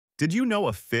Did you know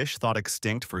a fish thought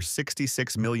extinct for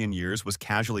 66 million years was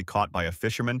casually caught by a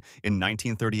fisherman in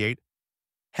 1938?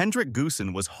 Hendrik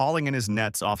Goosen was hauling in his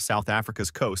nets off South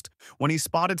Africa's coast when he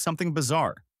spotted something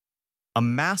bizarre. A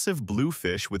massive blue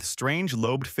fish with strange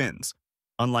lobed fins,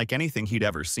 unlike anything he'd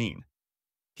ever seen.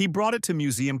 He brought it to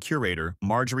museum curator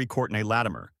Marjorie Courtenay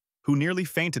Latimer, who nearly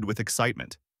fainted with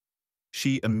excitement.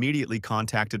 She immediately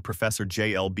contacted Professor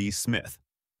J.L.B. Smith,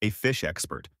 a fish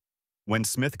expert. When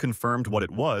Smith confirmed what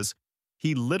it was,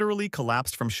 he literally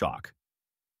collapsed from shock.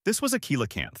 This was a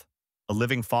coelacanth, a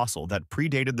living fossil that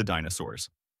predated the dinosaurs.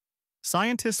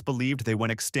 Scientists believed they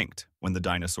went extinct when the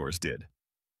dinosaurs did.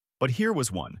 But here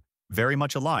was one, very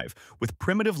much alive, with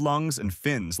primitive lungs and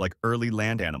fins like early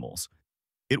land animals.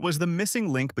 It was the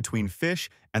missing link between fish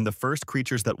and the first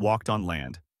creatures that walked on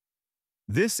land.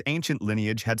 This ancient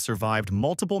lineage had survived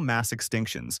multiple mass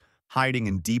extinctions, hiding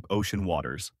in deep ocean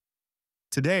waters.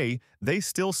 Today, they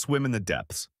still swim in the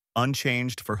depths,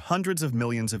 unchanged for hundreds of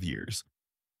millions of years.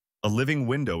 A living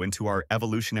window into our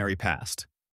evolutionary past.